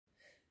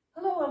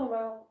Hallo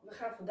allemaal, we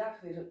gaan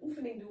vandaag weer een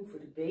oefening doen voor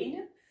de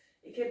benen.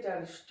 Ik heb daar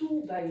een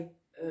stoel bij,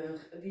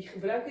 die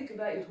gebruik ik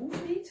erbij, het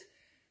hoeft niet,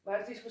 maar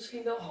het is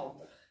misschien wel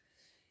handig.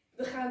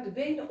 We gaan de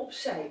benen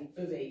opzij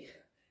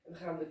bewegen. En we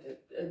gaan met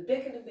het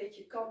bekken een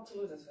beetje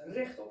kantelen, dat we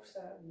rechtop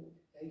staan,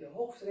 je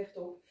hoofd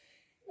rechtop.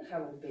 En dan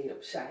gaan we het been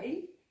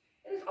opzij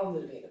en het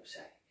andere been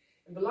opzij.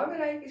 En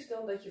belangrijk is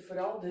dan dat je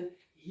vooral de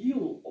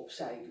hiel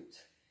opzij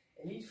doet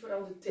en niet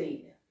vooral de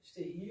tenen. Dus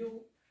de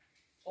hiel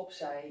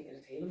opzij en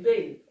het hele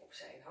been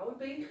opzij. En hou het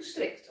been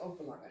gestrekt, ook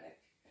belangrijk.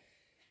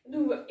 Dan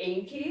doen we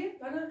 1 keer,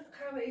 maar dan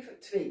gaan we even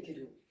 2 keer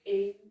doen.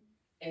 1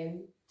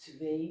 en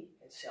 2,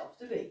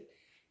 hetzelfde been.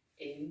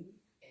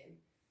 1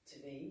 en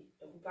 2,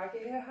 nog een paar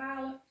keer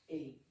herhalen.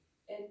 1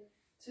 en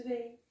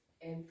 2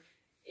 en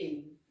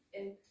 1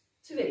 en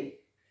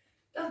 2.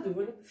 Dan doen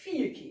we hem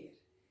 4 keer.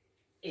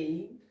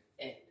 1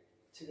 en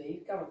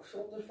 2, kan ook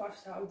zonder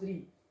vasthouden.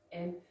 3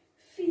 en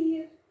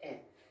 4 en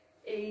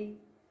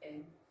 1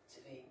 en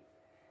 2.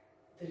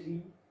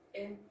 3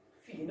 en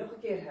 4. Nog een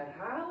keer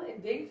herhalen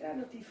en denk eraan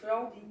dat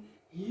vooral die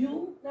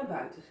hiel naar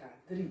buiten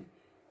gaat. 3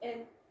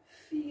 en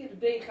 4. Het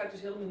been gaat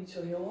dus helemaal niet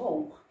zo heel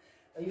hoog.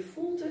 Maar je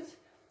voelt het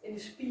in de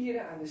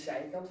spieren aan de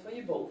zijkant van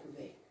je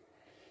bovenbeen.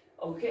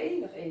 Oké,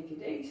 nog 1 keer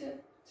deze.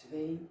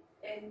 2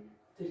 en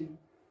 3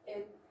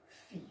 en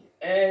 4.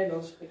 En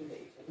dan schudden we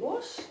even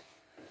los.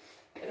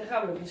 En dan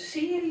gaan we nog een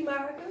serie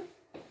maken.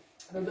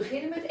 We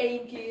beginnen met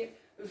 1 keer.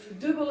 We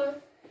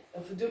verdubbelen.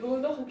 Dan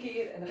verdubbelen we nog een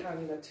keer en dan gaan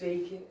we naar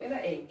 2 keer en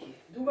naar 1 keer.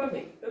 Doe maar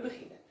mee. We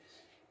beginnen.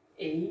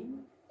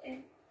 1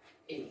 en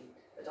 1.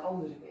 Het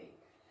andere been.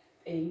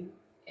 1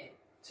 en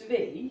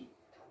 2.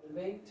 Het andere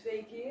been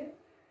 2 keer.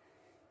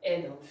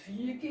 En dan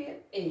 4 keer.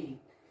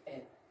 1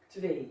 en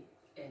 2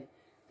 en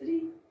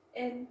 3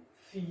 en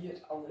 4.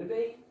 Het andere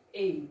been.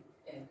 1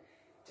 en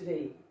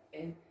 2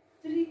 en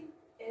 3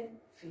 en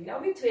 4.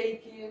 Nou weer 2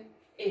 keer.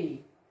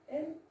 1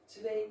 en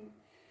 2.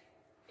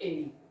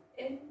 1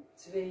 en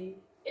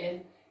 2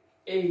 en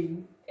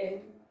 1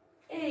 en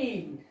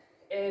 1.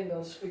 En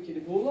dan schud je de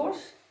boel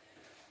los.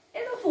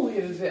 En dan voel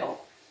je het wel.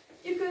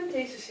 Je kunt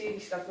deze serie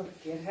straks nog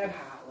een keer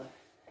herhalen.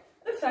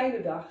 Een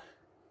fijne dag.